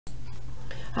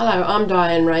Hello, I'm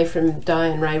Diane Ray from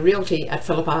Diane Ray Realty at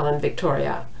Phillip Island,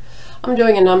 Victoria. I'm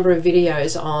doing a number of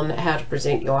videos on how to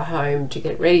present your home to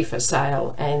get ready for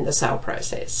sale and the sale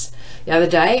process. The other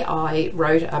day I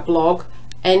wrote a blog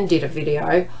and did a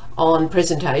video on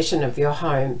presentation of your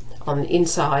home on the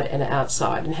inside and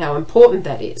outside and how important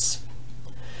that is.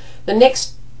 The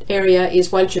next area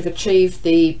is once you've achieved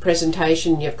the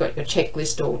presentation, you've got your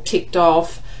checklist all ticked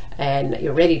off and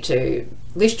you're ready to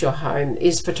list your home,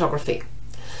 is photography.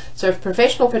 So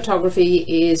professional photography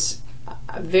is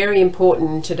very important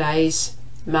in today's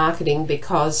marketing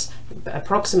because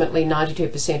approximately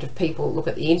 92% of people look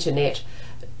at the internet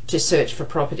to search for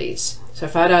properties. So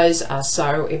photos are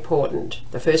so important.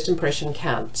 The first impression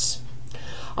counts.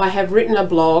 I have written a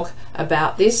blog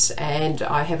about this and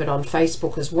I have it on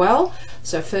Facebook as well.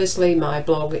 So firstly, my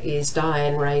blog is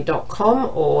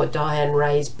dianeray.com or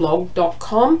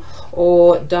dianeraysblog.com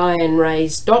or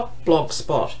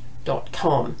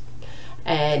dianerays.blogspot.com,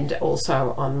 and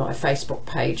also on my Facebook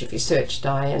page. If you search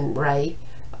Diane Ray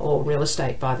or Real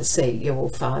Estate by the Sea, you will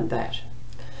find that.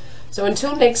 So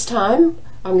until next time,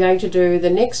 I'm going to do the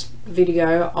next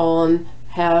video on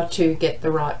how to get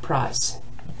the right price.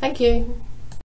 Thank you.